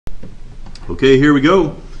Okay, here we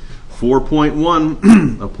go.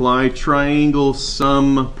 4.1, apply triangle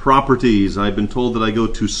sum properties. I've been told that I go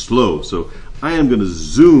too slow, so I am going to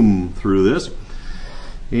zoom through this.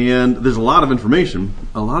 And there's a lot of information.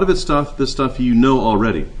 A lot of this stuff you know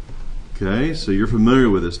already. Okay, so you're familiar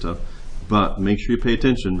with this stuff, but make sure you pay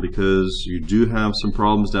attention because you do have some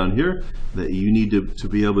problems down here that you need to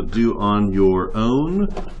be able to do on your own.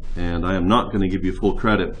 And I am not going to give you full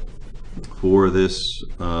credit for this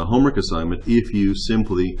homework assignment if you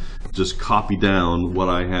simply just copy down what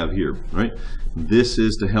I have here, right? This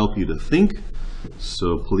is to help you to think,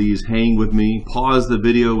 so please hang with me. Pause the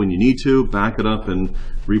video when you need to, back it up and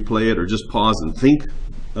replay it, or just pause and think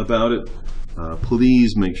about it.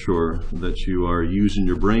 Please make sure that you are using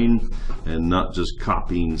your brain and not just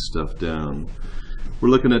copying stuff down. We're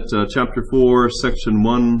looking at Chapter 4, Section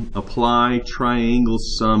 1, Apply Triangle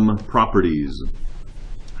Sum Properties.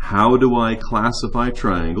 How do I classify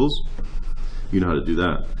triangles? You know how to do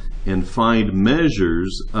that. And find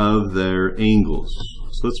measures of their angles.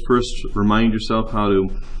 So let's first remind yourself how to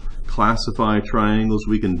classify triangles.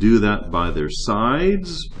 We can do that by their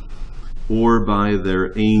sides or by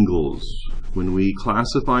their angles. When we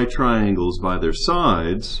classify triangles by their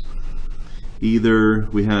sides, either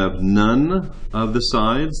we have none of the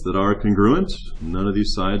sides that are congruent, none of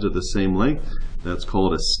these sides are the same length, that's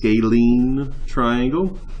called a scalene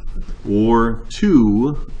triangle, or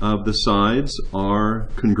two of the sides are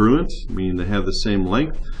congruent, meaning they have the same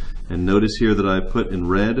length. And notice here that I put in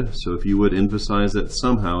red, so if you would emphasize that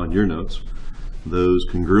somehow in your notes, those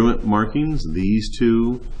congruent markings, these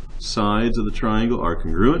two sides of the triangle are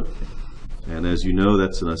congruent. And as you know,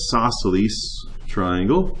 that's an isosceles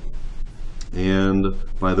triangle. And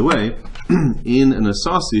by the way, in an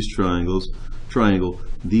isosceles triangle,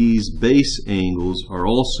 these base angles are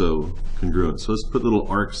also congruent. So let's put little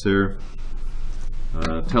arcs there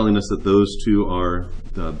telling us that those two are,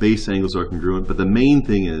 the base angles are congruent. But the main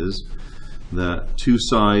thing is that two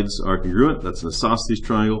sides are congruent. That's an isosceles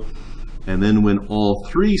triangle. And then when all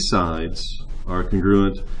three sides are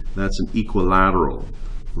congruent, that's an equilateral.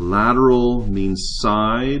 Lateral means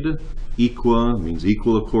side, equa means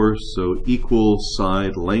equal, of course, so equal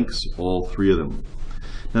side lengths, all three of them.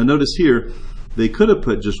 Now notice here, they could have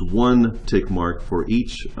put just one tick mark for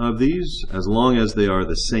each of these, as long as they are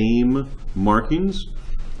the same markings,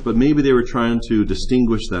 but maybe they were trying to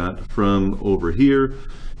distinguish that from over here,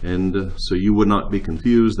 and so you would not be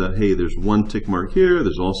confused that, hey, there's one tick mark here,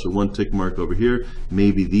 there's also one tick mark over here,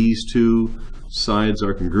 maybe these two sides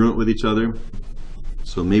are congruent with each other.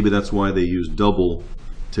 So maybe that's why they use double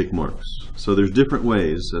tick marks. So there's different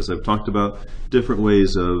ways, as I've talked about, different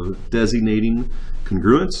ways of designating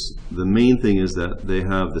congruence. The main thing is that they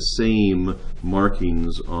have the same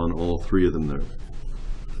markings on all three of them there.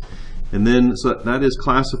 And then, so that is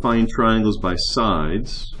classifying triangles by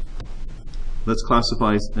sides. Let's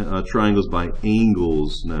classify triangles by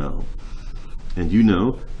angles now. And you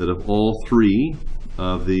know that if all three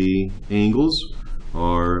of the angles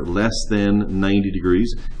are less than 90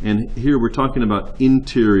 degrees. And here we're talking about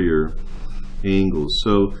interior angles.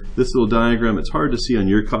 So this little diagram, it's hard to see on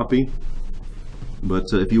your copy, but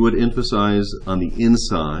if you would emphasize on the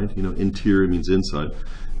inside, you know, interior means inside,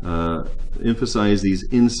 emphasize these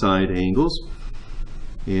inside angles,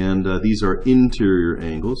 and these are interior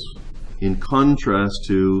angles, in contrast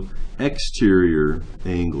to exterior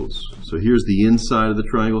angles. So here's the inside of the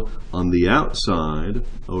triangle. On the outside,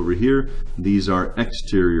 over here, these are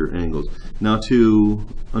exterior angles. Now to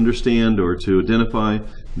understand or to identify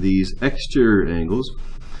these exterior angles,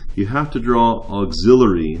 you have to draw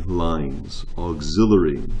auxiliary lines.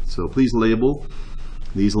 Auxiliary. So please label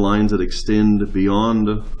these lines that extend beyond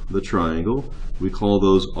the triangle. We call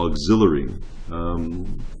those auxiliary.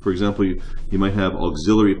 For example, you might have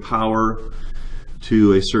auxiliary power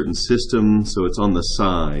to a certain system, so it's on the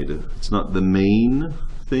side. It's not the main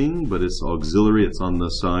thing, but it's auxiliary, it's on the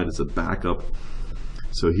side, it's a backup.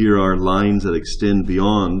 So here are lines that extend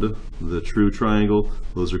beyond the true triangle.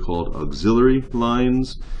 Those are called auxiliary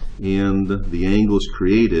lines, and the angles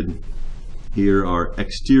created here are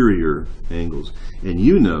exterior angles. And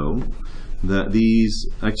you know that these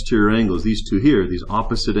exterior angles, these two here, these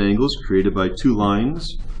opposite angles created by two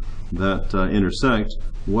lines that intersect,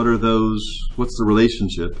 what are those? What's the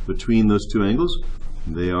relationship between those two angles?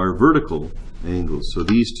 They are vertical angles. So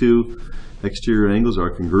these two exterior angles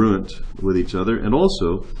are congruent with each other, and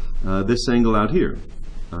also this angle out here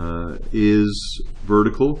is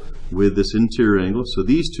vertical with this interior angle. So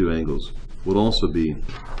these two angles would also be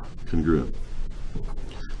congruent.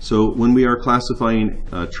 So when we are classifying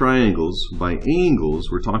triangles by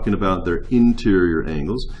angles, we're talking about their interior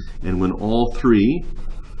angles, and when all three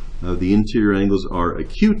of the interior angles are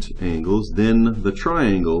acute angles, then the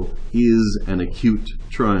triangle is an acute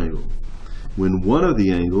triangle. When one of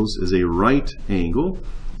the angles is a right angle,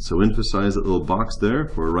 so emphasize that little box there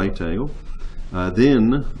for a right angle,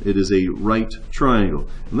 then it is a right triangle.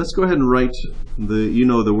 And let's go ahead and write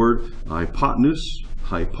the word hypotenuse.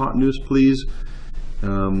 Hypotenuse, please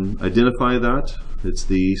identify that. It's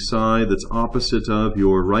the side that's opposite of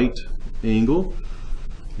your right angle.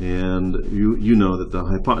 And you know that the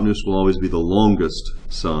hypotenuse will always be the longest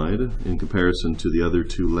side in comparison to the other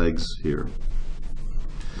two legs here.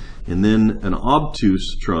 And then an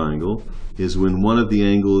obtuse triangle is when one of the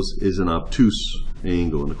angles is an obtuse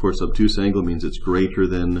angle. And of course, obtuse angle means it's greater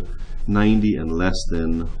than 90 and less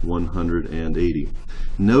than 180.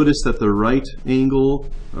 Notice that the right angle,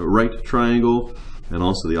 right triangle, and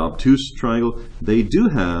also the obtuse triangle, they do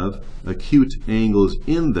have acute angles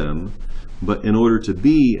in them, but in order to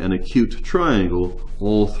be an acute triangle,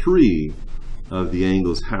 all three of the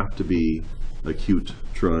angles have to be acute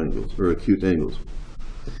triangles, or acute angles.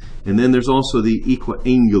 And then there's also the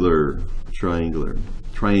equiangular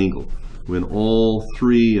triangle, when all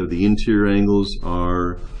three of the interior angles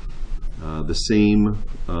are the same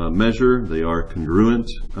measure, they are congruent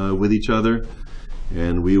with each other.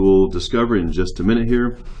 And we will discover in just a minute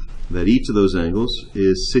here that each of those angles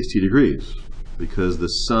is 60 degrees, because the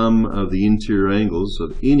sum of the interior angles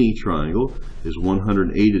of any triangle is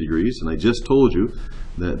 180 degrees. And I just told you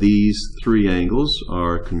that these three angles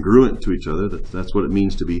are congruent to each other. That's what it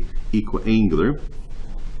means to be equiangular.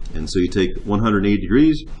 And so you take 180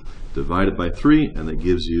 degrees, divide it by 3, and that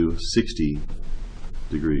gives you 60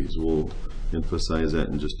 degrees. We'll emphasize that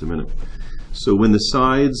in just a minute. So when the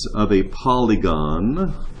sides of a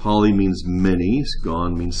polygon, poly means many,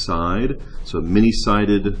 gon means side, so a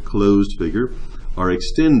many-sided closed figure, are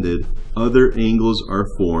extended, other angles are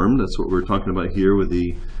formed. That's what we're talking about here with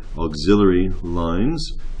the auxiliary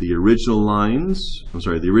lines. The original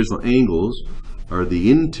angles are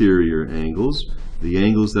the interior angles, the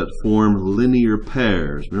angles that form linear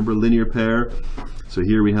pairs. Remember linear pair? So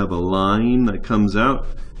here we have a line that comes out,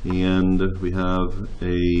 and we have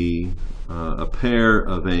a pair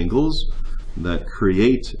of angles that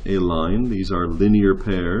create a line. These are linear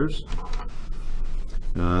pairs.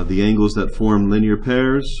 The angles that form linear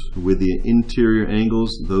pairs with the interior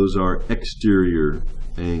angles, those are exterior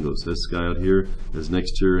angles. This guy out here is an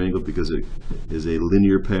exterior angle because it is a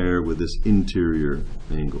linear pair with this interior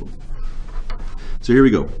angle. So here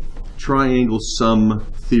we go. Triangle sum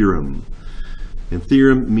theorem. And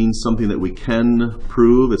theorem means something that we can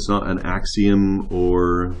prove. It's not an axiom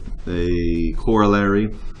or a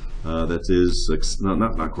corollary. That is,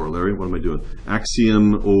 not corollary, what am I doing?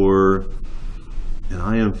 Axiom or, and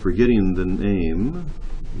I am forgetting the name,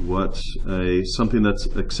 something that's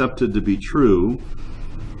accepted to be true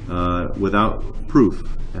without proof.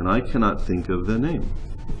 And I cannot think of the name.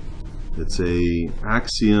 It's a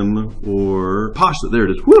axiom or postulate. There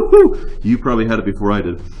it is. Woohoo! You probably had it before I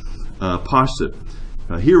did. Postulate.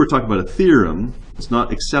 Here we're talking about a theorem. It's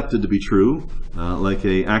not accepted to be true, like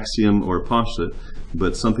a axiom or a postulate,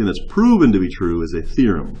 but something that's proven to be true is a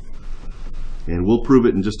theorem. And we'll prove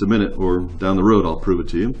it in just a minute, or down the road I'll prove it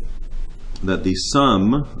to you, that the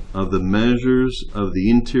sum of the measures of the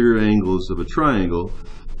interior angles of a triangle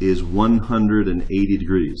is 180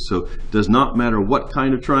 degrees. So it does not matter what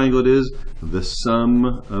kind of triangle it is, the sum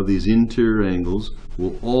of these interior angles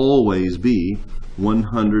will always be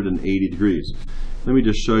 180 degrees. Let me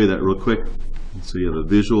just show you that real quick so you have a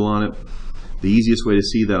visual on it. The easiest way to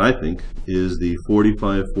see that, I think, is the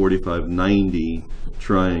 45-45-90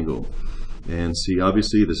 triangle. And see,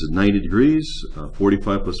 obviously this is 90 degrees.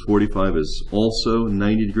 45 plus 45 is also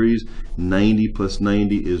 90 degrees. 90 plus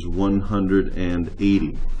 90 is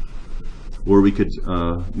 180. Or we could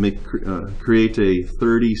create a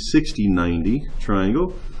 30-60-90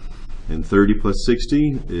 triangle. And 30 plus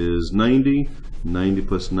 60 is 90. 90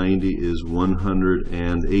 plus 90 is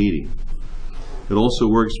 180. It also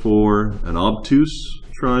works for an obtuse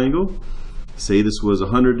triangle. Say this was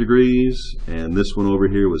 100 degrees and this one over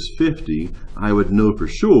here was 50. I would know for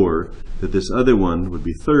sure that this other one would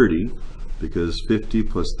be 30, because 50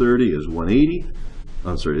 plus 30 is 180.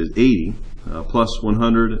 I'm sorry, is 80. Plus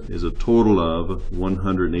 100 is a total of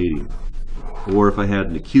 180. Or if I had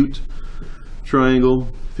an acute triangle,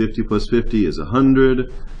 50 plus 50 is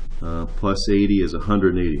 100. Plus 80 is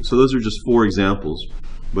 180. So those are just 4 examples,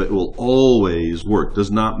 but it will always work.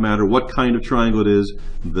 Does not matter what kind of triangle it is,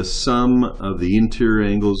 the sum of the interior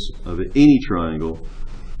angles of any triangle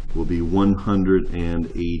will be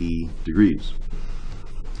 180 degrees.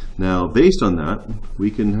 Now, based on that,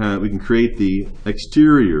 we can create the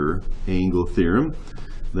exterior angle theorem.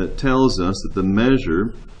 that tells us that the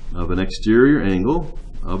measure of an exterior angle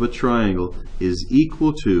of a triangle is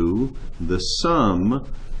equal to the sum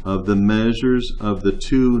of the measures of the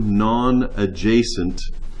two non-adjacent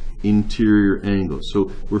interior angles.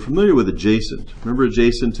 So we're familiar with adjacent. Remember,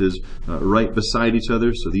 adjacent is right beside each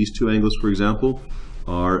other. So these two angles, for example,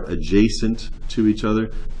 are adjacent to each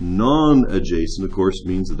other. Non-adjacent, of course,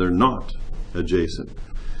 means that they're not adjacent.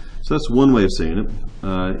 So that's one way of saying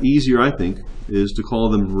it. Easier, I think, is to call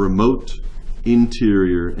them remote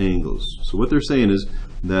interior angles. So what they're saying is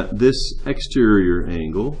that this exterior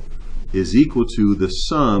angle is equal to the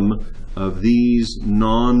sum of these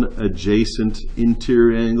non-adjacent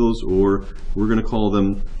interior angles, or we're going to call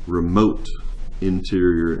them remote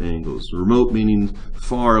interior angles. Remote meaning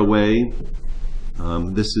far away.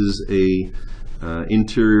 This is a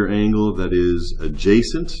interior angle that is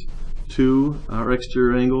adjacent to our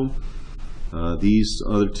exterior angle. These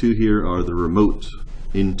other two here are the remote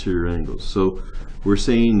interior angles. So we're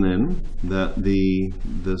saying then that the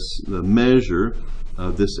measure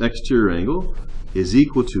of this exterior angle is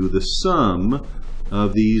equal to the sum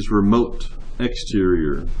of these remote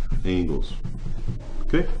exterior angles.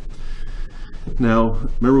 Okay? Now,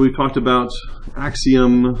 remember we talked about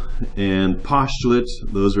axiom and postulate.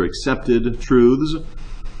 Those are accepted truths.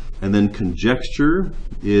 And then conjecture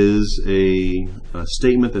is a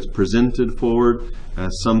statement that's presented forward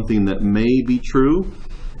as something that may be true.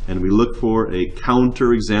 And we look for a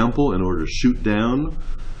counter example in order to shoot down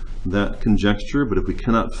that conjecture. But if we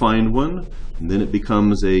cannot find one, then it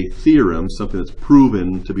becomes a theorem, something that's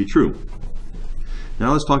proven to be true.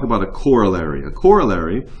 Now let's talk about a corollary. A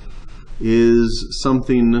corollary is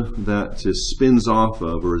something that just spins off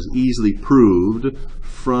of or is easily proved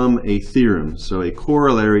from a theorem. So a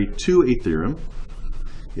corollary to a theorem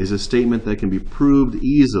is a statement that can be proved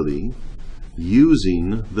easily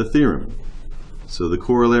using the theorem. So the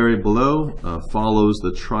corollary below follows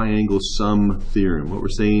the triangle sum theorem. What we're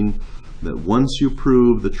saying that once you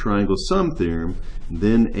prove the triangle sum theorem,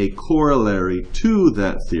 then a corollary to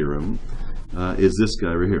that theorem is this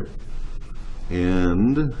guy right here.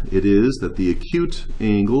 And it is that the acute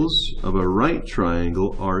angles of a right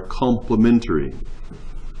triangle are complementary.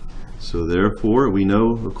 So therefore, we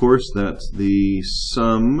know, of course, that the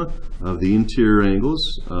sum of the interior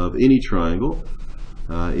angles of any triangle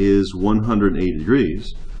is 180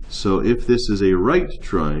 degrees. So if this is a right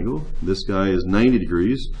triangle, this guy is 90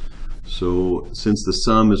 degrees. So since the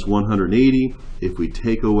sum is 180, if we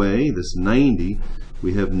take away this 90,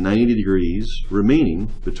 we have 90 degrees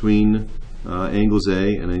remaining between angles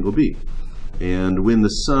A and angle B. And when the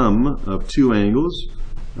sum of two angles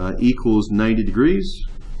equals 90 degrees,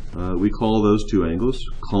 we call those two angles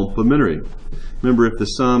complementary. Remember, if the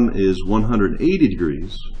sum is 180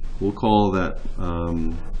 degrees, we'll call that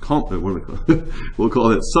we'll call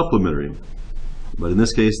that supplementary. But in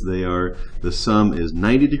this case, the sum is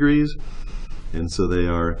 90 degrees, and so they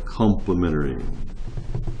are complementary.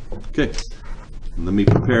 Okay, let me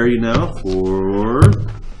prepare you now for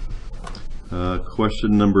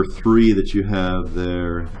question number 3 that you have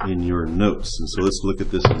there in your notes. And so let's look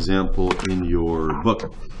at this example in your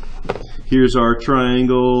book. Here's our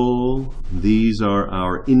triangle. These are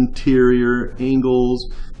our interior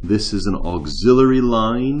angles. This is an auxiliary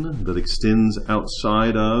line that extends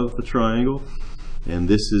outside of the triangle. And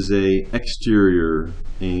this is an exterior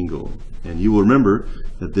angle. And you will remember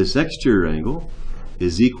that this exterior angle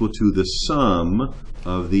is equal to the sum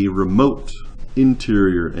of the remote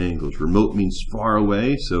interior angles. Remote means far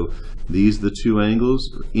away, so these are the two angles,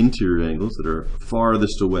 interior angles, that are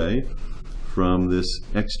farthest away from this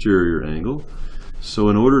exterior angle. So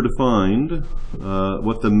in order to find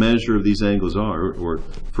what the measure of these angles are, or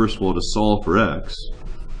first of all to solve for x,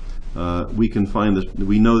 we can find that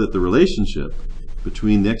we know that the relationship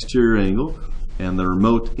between the exterior angle and the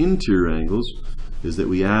remote interior angles is that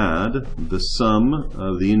we add the sum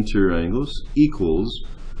of the interior angles equals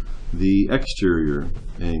the exterior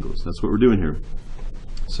angles. That's what we're doing here.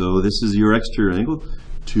 So this is your exterior angle,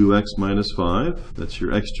 2x minus 5, that's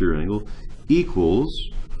your exterior angle, equals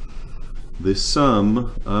the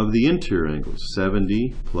sum of the interior angles,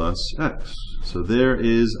 70 plus x. So there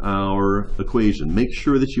is our equation. Make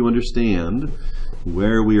sure that you understand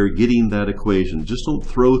where we are getting that equation. Just don't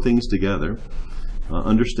throw things together.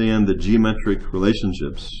 Understand the geometric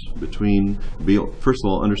relationships between, first of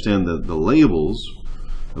all, understand the labels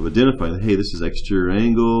of identifying that, hey, this is exterior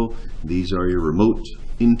angle, these are your remote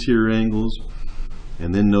interior angles,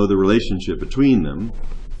 and then know the relationship between them,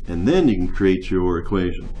 and then you can create your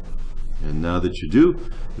equation. And now that you do,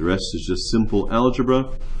 the rest is just simple algebra,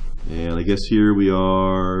 And I guess here we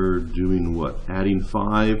are doing what? Adding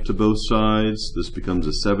 5 to both sides. This becomes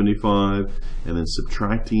a 75. And then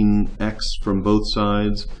subtracting x from both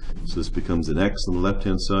sides. So this becomes an x on the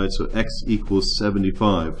left-hand side. So x equals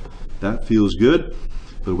 75. That feels good.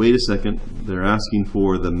 But wait a second. They're asking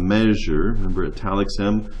for the measure. Remember italics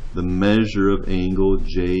M? The measure of angle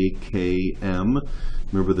JKM.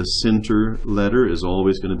 Remember the center letter is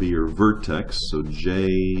always going to be your vertex, so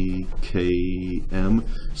JKM.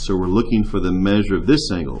 So we're looking for the measure of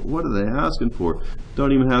this angle. What are they asking for?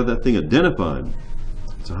 Don't even have that thing identified.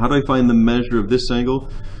 So how do I find the measure of this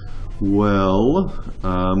angle? Well,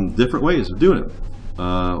 different ways of doing it.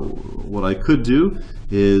 What I could do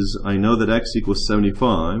is I know that x equals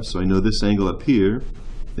 75, so I know this angle up here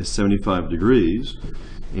is 75 degrees.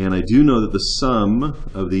 And I do know that the sum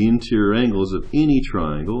of the interior angles of any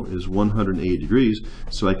triangle is 180 degrees.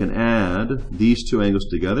 So I can add these two angles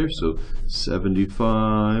together. So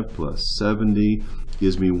 75 plus 70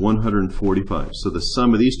 gives me 145. So the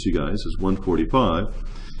sum of these two guys is 145.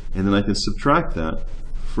 And then I can subtract that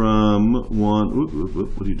from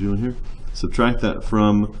what are you doing here? Subtract that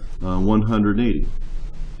from 180.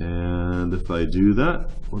 And if I do that,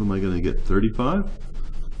 what am I going to get? 35? I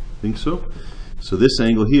think so. So this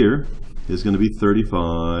angle here is going to be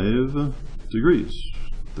 35 degrees.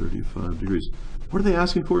 35 degrees. What are they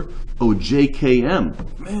asking for? Oh,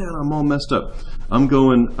 JKM. Man, I'm all messed up. I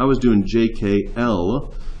was doing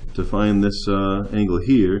JKL to find this angle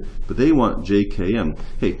here, but they want JKM.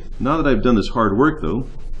 Hey, now that I've done this hard work though,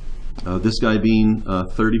 this guy being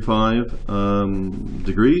 35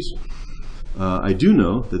 degrees, I do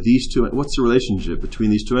know that these two, what's the relationship between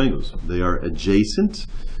these two angles? They are adjacent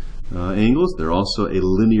angles. They're also a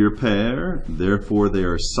linear pair. Therefore, they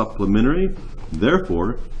are supplementary.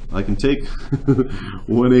 Therefore, I can take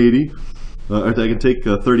 180, or I can take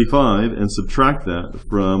 35 and subtract that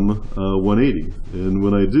from 180. And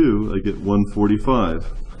when I do, I get 145.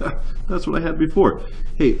 That's what I had before.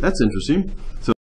 Hey, that's interesting. So